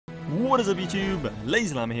What is up, YouTube?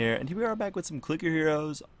 LazeeLlama here, and here we are back with some Clicker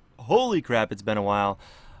Heroes. Holy crap, it's been a while.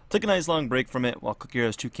 Took a nice long break from it while Clicker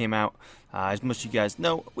Heroes 2 came out. As most of you guys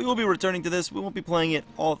know, we will be returning to this. We won't be playing it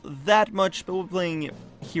all that much, but we'll be playing it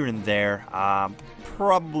here and there.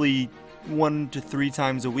 Probably 1 to 3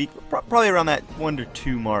 times a week. Probably around that 1 to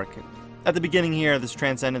 2 mark. At the beginning here, this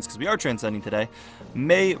Transcendence, because we are transcending today,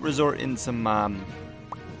 may resort in some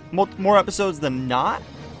more episodes than not.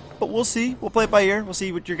 But we'll see. We'll play it by ear. We'll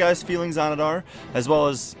see what your guys' feelings on it are, as well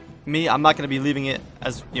as me. I'm not going to be leaving it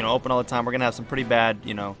as open all the time. We're going to have some pretty bad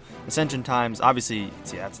ascension times. Obviously,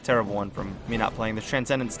 see, that's a terrible one from me not playing. The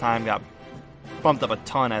Transcendence time got bumped up a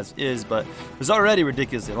ton as is, but it was already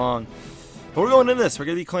ridiculously long. But we're going into this. We're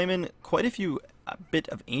going to be claiming quite a bit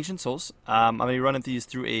of ancient souls. I'm going to be running these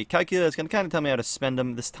through a calculator that's going to kind of tell me how to spend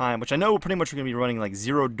them this time, which I know pretty much we're going to be running like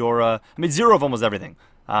 0 Dora. I mean, 0 of almost everything.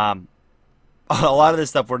 A lot of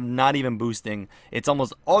this stuff we're not even boosting. It's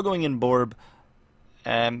almost all going in Borb.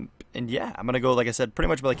 And yeah, I'm going to go, like I said, pretty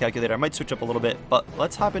much by the calculator. I might switch up a little bit, but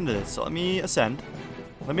let's hop into this. So let me ascend.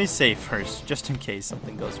 Let me save first, just in case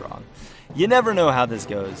something goes wrong. You never know how this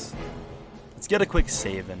goes. Let's get a quick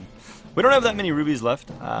save in. We don't have that many rubies left,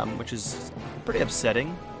 which is pretty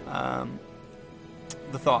upsetting.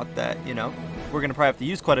 The thought that, we're going to probably have to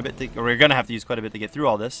use quite a bit, or we're going to have to use quite a bit to get through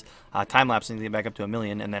all this. Time-lapsing to get back up to 1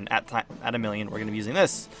 million, and then at 1 million, we're going to be using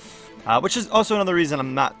this. Which is also another reason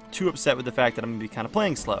I'm not too upset with the fact that I'm going to be kind of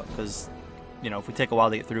playing slow, because, if we take a while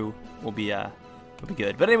to get through, we'll be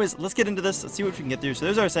good. But anyways, let's get into this. Let's see what we can get through. So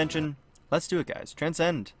there's our ascension. Let's do it, guys.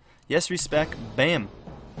 Transcend. Yes, respec. Bam.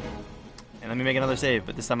 And let me make another save,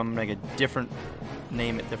 but this time I'm going to make a different,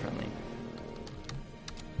 name it differently.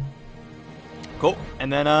 Cool.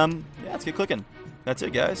 And then, yeah, let's get clicking. That's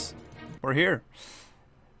it, guys. We're here.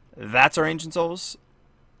 That's our ancient souls.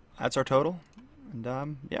 That's our total.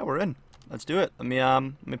 And, yeah, we're in. Let's do it. Let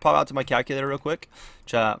me pop out to my calculator real quick,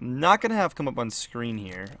 which I'm not going to have come up on screen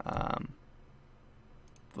here. Well,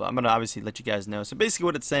 I'm going to obviously let you guys know. So basically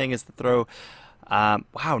what it's saying is to throw,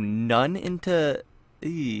 wow, none into,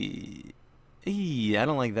 I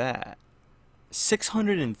don't like that.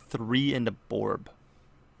 603 into Borb.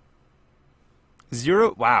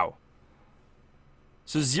 0, wow.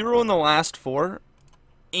 So 0 in the last 4,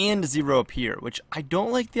 and 0 up here, which I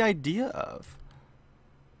don't like the idea of.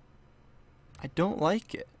 I don't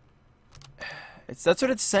like it. That's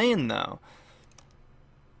what it's saying, though.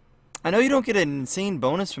 I know you don't get an insane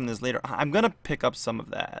bonus from this later. I'm gonna pick up some of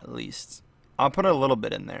that at least. I'll put a little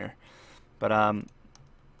bit in there, but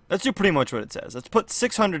let's do pretty much what it says. Let's put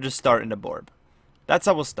 600 to start into Borb. That's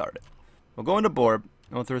how we'll start it. We'll go into Borb.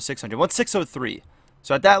 And we'll throw 600. What's 603?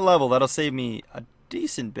 So at that level, that'll save me a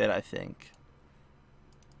decent bit, I think.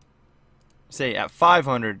 Say at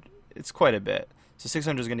 500, it's quite a bit. So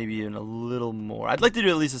 600 is going to be even a little more. I'd like to do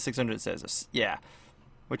at least a 600, it says. Yeah.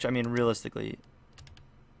 Which, I mean, realistically,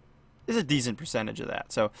 is a decent percentage of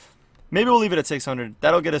that. So maybe we'll leave it at 600.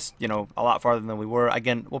 That'll get us, a lot farther than we were.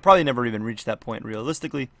 Again, we'll probably never even reach that point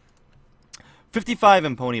realistically. 55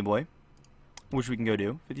 in Ponyboy, which we can go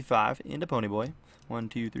do. 55 into Ponyboy. 1,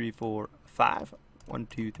 2, 3, 4, 5. 1,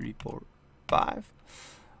 2, 3, 4, 5.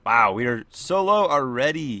 Wow, we are so low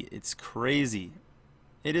already. It's crazy.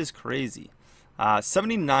 It is crazy.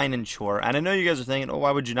 79 in Chor. And I know you guys are thinking, oh,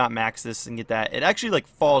 why would you not max this and get that? It actually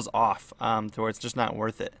falls off to where it's just not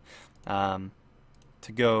worth it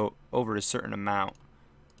to go over a certain amount.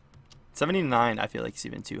 79 I feel like is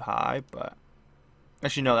even too high, but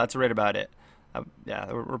actually no, that's right about it.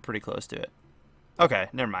 Yeah, we're pretty close to it. Okay,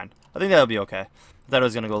 never mind. I think that'll be okay. I thought it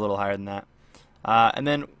was going to go a little higher than that. And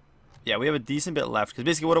then, yeah, we have a decent bit left. Because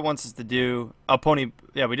basically what it wants us to do... Oh,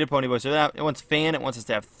 yeah, we did Ponyboy. So that, it wants Phan. It wants us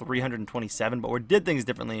to have 327. But we did things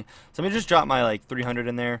differently. So I'm going to just drop my, 300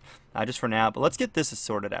 in there just for now. But let's get this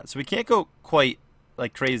sorted out. So we can't go quite,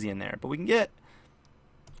 crazy in there. But we can get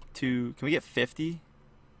to... Can we get 50?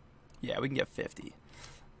 Yeah, we can get 50.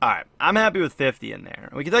 Alright, I'm happy with 50 in there.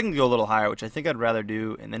 We could technically go a little higher, which I think I'd rather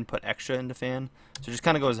do, and then put extra into Phan. So just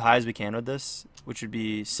kind of go as high as we can with this, which would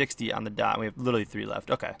be 60 on the dot. We have literally 3 left.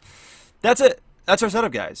 Okay. That's it. That's our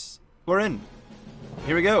setup, guys. We're in.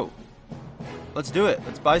 Here we go. Let's do it.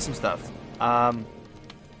 Let's buy some stuff.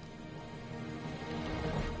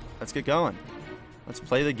 Let's get going. Let's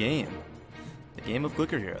play the game. The game of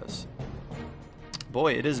Clicker Heroes.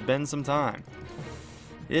 Boy, it has been some time.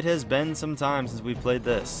 It has been some time since we've played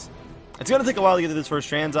this. It's going to take a while to get to this first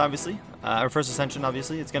trans, obviously. Or first ascension,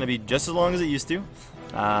 obviously. It's going to be just as long as it used to.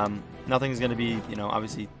 Nothing's going to be,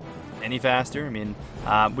 obviously any faster. I mean,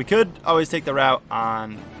 we could always take the route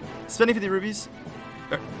on spending 50 rubies.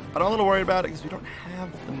 But I'm a little worried about it because we don't have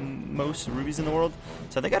the most rubies in the world.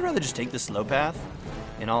 So I think I'd rather just take the slow path.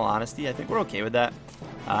 in all honesty. I think we're okay with that.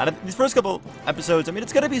 These first couple episodes, I mean,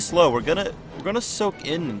 it's gonna be slow. We're gonna soak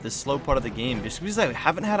in this slow part of the game just because I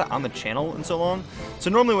haven't had it on the channel in so long. So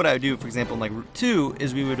normally what I would do, for example, in like Route 2,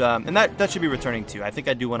 is we would, and that should be returning too. I think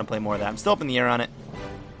I do want to play more of that. I'm still up in the air on it.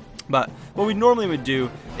 But what we normally would do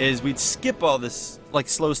is we'd skip all this like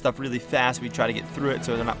slow stuff really fast. We'd try to get through it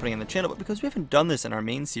so they're not putting it on the channel. But because we haven't done this in our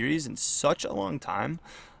main series in such a long time,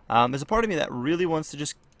 there's a part of me that really wants to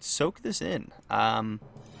just soak this in and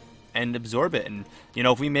absorb it. And you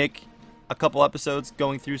know, if we make a couple episodes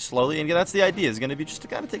going through slowly, and that's the idea, is going to be just to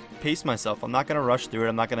kind of pace myself. I'm not going to rush through it.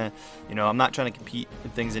 I'm not going to, you know, I'm not trying to compete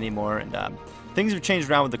with things anymore. And things have changed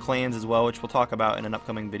around with the clans as well, which we'll talk about in an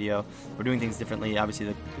upcoming video. We're doing things differently. Obviously,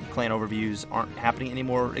 the clan overviews aren't happening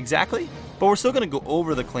anymore exactly, but we're still going to go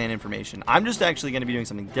over the clan information. I'm just actually going to be doing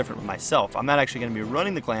something different with myself. I'm not actually going to be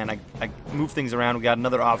running the clan. I move things around. We got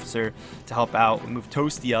another officer to help out. We moved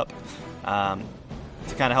Toasty up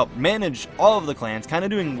to kind of help manage all of the clans, kind of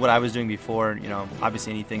doing what I was doing before. You know,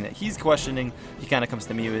 obviously anything that he's questioning, he kind of comes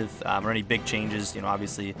to me with, or any big changes, you know,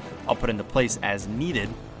 obviously I'll put into place as needed.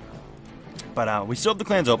 But we still have the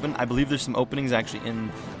clans open. I believe there's some openings actually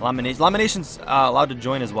in LazeeLlama Nation. LazeeLlama Nation's allowed to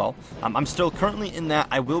join as well. I'm still currently in that.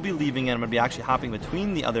 I will be leaving, and I'm going to be actually hopping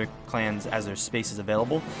between the other clans as there's spaces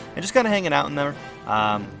available, and just kind of hanging out in there.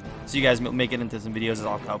 So you guys make it into some videos.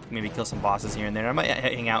 I'll help maybe kill some bosses here and there. I might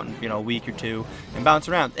hang out in, you know, a week or two and bounce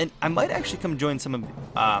around. And I might actually come join some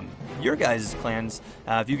of your guys' clans.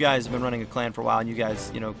 If you guys have been running a clan for a while and you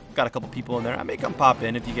guys, you know, got a couple people in there, I may come pop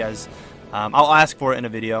in if you guys. I'll ask for it in a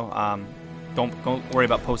video. Don't worry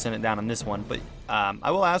about posting it down on this one, but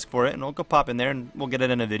I will ask for it, and we'll go pop in there, and we'll get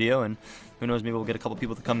it in a video, and who knows, maybe we'll get a couple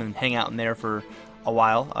people to come and hang out in there for a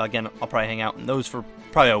while. Again, I'll probably hang out in those for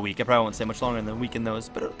probably a week. I probably won't stay much longer than a week in those,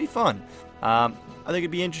 but it'll be fun. I think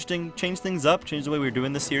it'd be interesting, change things up, change the way we're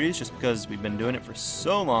doing this series, just because we've been doing it for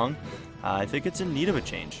so long. I think it's in need of a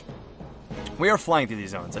change. We are flying through these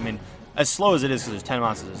zones. I mean, as slow as it is because there's 10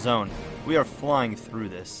 monsters a zone, we are flying through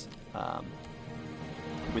this.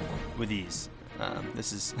 With ease.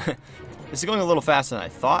 This is this is going a little faster than I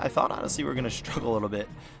thought. I thought honestly we're going to struggle a little bit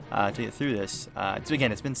to get through this.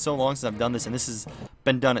 Again, it's been so long since I've done this, and this has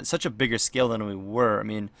been done at such a bigger scale than we were. I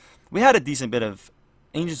mean, we had a decent bit of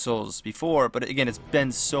Ancient Souls before, but again, it's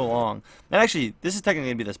been so long. And actually, this is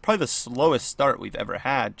technically going to be probably the slowest start we've ever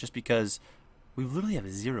had, just because we literally have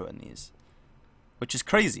 0 in these, which is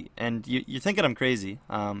crazy. And you're thinking I'm crazy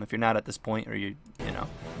if you're not at this point, or you know.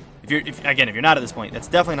 If you're not at this point, that's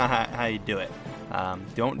definitely not how you do it.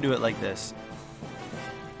 Don't do it like this.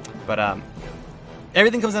 But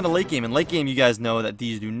everything comes down to late game, and late game, you guys know that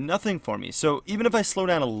these do nothing for me. So even if I slow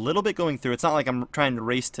down a little bit going through, it's not like I'm trying to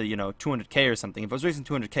race to, you know, 200k or something. If I was racing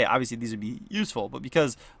 200k, obviously these would be useful. But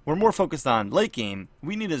because we're more focused on late game,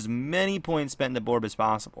 we need as many points spent in the board as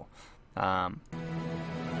possible.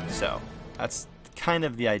 So that's kind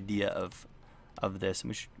of the idea of this. And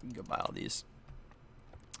we should go buy all these.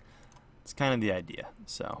 It's kind of the idea.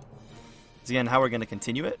 So, again, how we're going to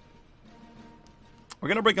continue it. We're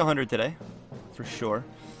going to break 100 today, for sure.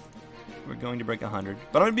 We're going to break 100.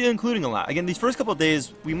 But I'm going to be including a lot. Again, these first couple of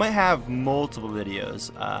days, we might have multiple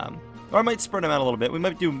videos. Or I might spread them out a little bit. We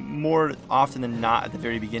might do more often than not at the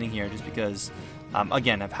very beginning here, just because,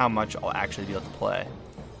 again, of how much I'll actually be able to play.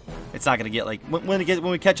 It's not going to get, like, when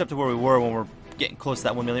we catch up to where we were when we're getting close to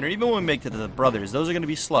that 1 million, or even when we make it to the brothers, those are going to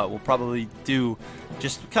be slow. We'll probably do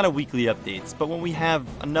just kind of weekly updates, but when we have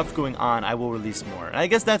enough going on, I will release more. And I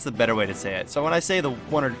guess that's the better way to say it. So when I say the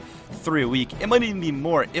 1 or 3 a week, it might even be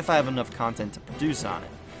more if I have enough content to produce on it.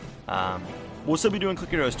 We'll still be doing Click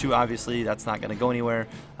Heroes too, obviously. That's not going to go anywhere.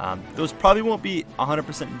 Those probably won't be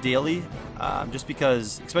 100% daily, just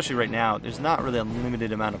because, especially right now, there's not really a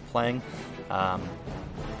limited amount of playing,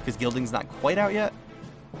 because Guilding's not quite out yet.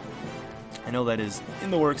 I know that is in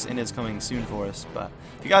the works and is coming soon for us, but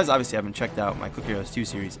if you guys obviously haven't checked out my Click Heroes 2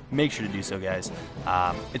 series, make sure to do so, guys.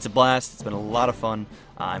 It's a blast. It's been a lot of fun.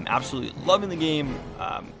 I'm absolutely loving the game.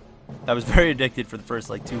 I was very addicted for the first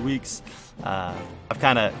like 2 weeks. I've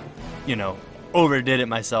kind of, you know, overdid it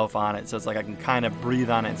myself on it, so it's like I can kind of breathe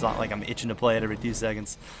on it. It's not like I'm itching to play it every 2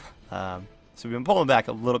 seconds. So we've been pulling back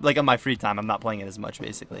a little, like on my free time, I'm not playing it as much,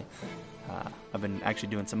 basically. I've been actually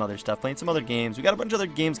doing some other stuff, playing some other games. We got a bunch of other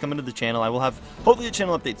games coming to the channel. I will have, hopefully, a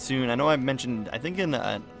channel update soon. I know I mentioned, I think in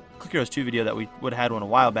a Click Heroes 2 video that we would have had one a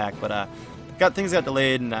while back, but things got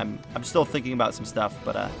delayed, and I'm still thinking about some stuff,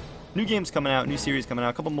 but new games coming out, new series coming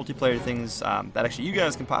out, a couple multiplayer things that actually you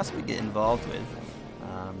guys can possibly get involved with.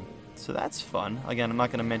 So that's fun. Again, I'm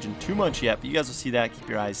not going to mention too much yet, but you guys will see that. Keep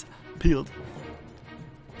your eyes peeled.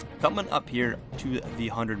 coming up here to the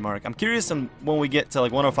 100 mark. I'm curious when we get to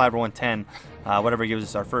like 105 or 110, whatever gives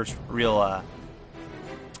us our first real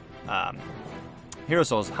hero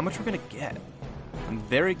souls, how much we're gonna get. I'm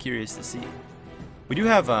very curious to see. We do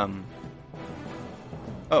have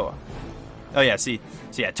oh yeah, see,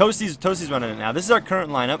 so yeah, Toasty's running it now. This is our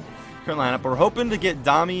current lineup. We're hoping to get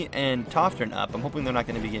Dami and Toftern up. I'm hoping they're not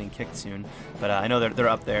going to be getting kicked soon, but I know they're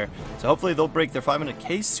up there. So hopefully they'll break their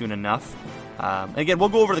 500k soon enough. Again, we'll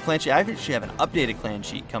go over the clan sheet. I actually have an updated clan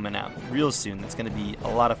sheet coming out real soon. That's going to be a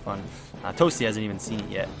lot of fun. Toasty hasn't even seen it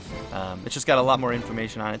yet. It's just got a lot more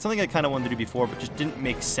information on it. It's something I kind of wanted to do before, but just didn't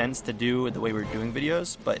make sense to do the way we were doing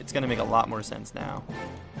videos. But it's going to make a lot more sense now.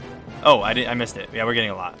 Oh, I missed it. Yeah, we're getting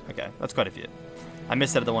a lot. Okay, that's quite a few. I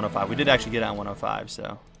missed it at the 105. We did actually get it on 105,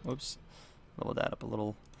 so whoops. Leveled that up a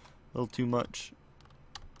little too much.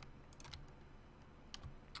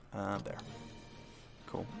 There.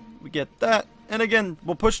 Cool. We get that. And again,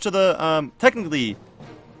 we'll push to the technically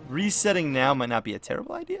resetting now might not be a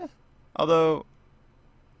terrible idea. Although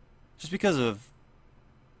just because of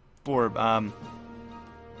Borb, but I'm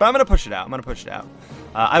gonna push it out.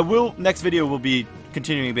 I will next video will be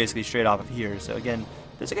continuing basically straight off of here. So again,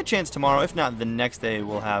 there's a good chance tomorrow, if not the next day,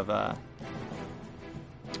 we'll have a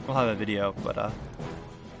video. But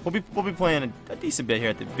we'll be playing a decent bit here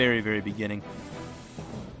at the very beginning.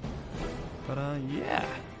 But yeah,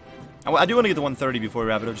 I do want to get the 130 before we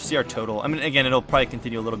wrap it up. Just see our total. I mean, again, it'll probably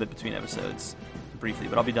continue a little bit between episodes, briefly,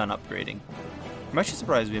 but I'll be done upgrading. I'm actually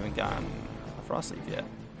surprised we haven't gotten a Frost Leaf yet.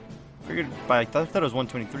 Figured I thought it was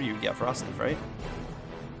 123 you would get Frost Leaf, right?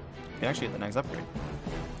 We can actually get the next upgrade.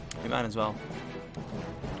 We might as well.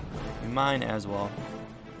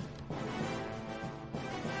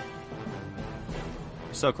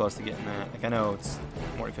 We're so close to getting that. Like, I know it's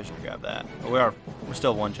more efficient to grab that, but we're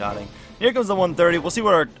still one-shotting. Here comes the 130. We'll see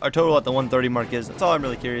what our total at the 130 mark is. That's all I'm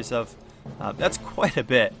really curious of. That's quite a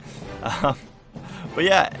bit. But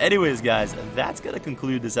yeah, anyways, guys, that's going to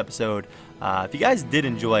conclude this episode. If you guys did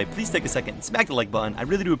enjoy, please take a second and smack the like button. I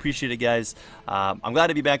really do appreciate it, guys. I'm glad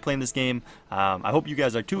to be back playing this game. I hope you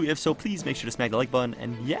guys are too. If so, please make sure to smack the like button.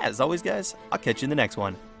 And yeah, as always, guys, I'll catch you in the next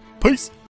one. Peace!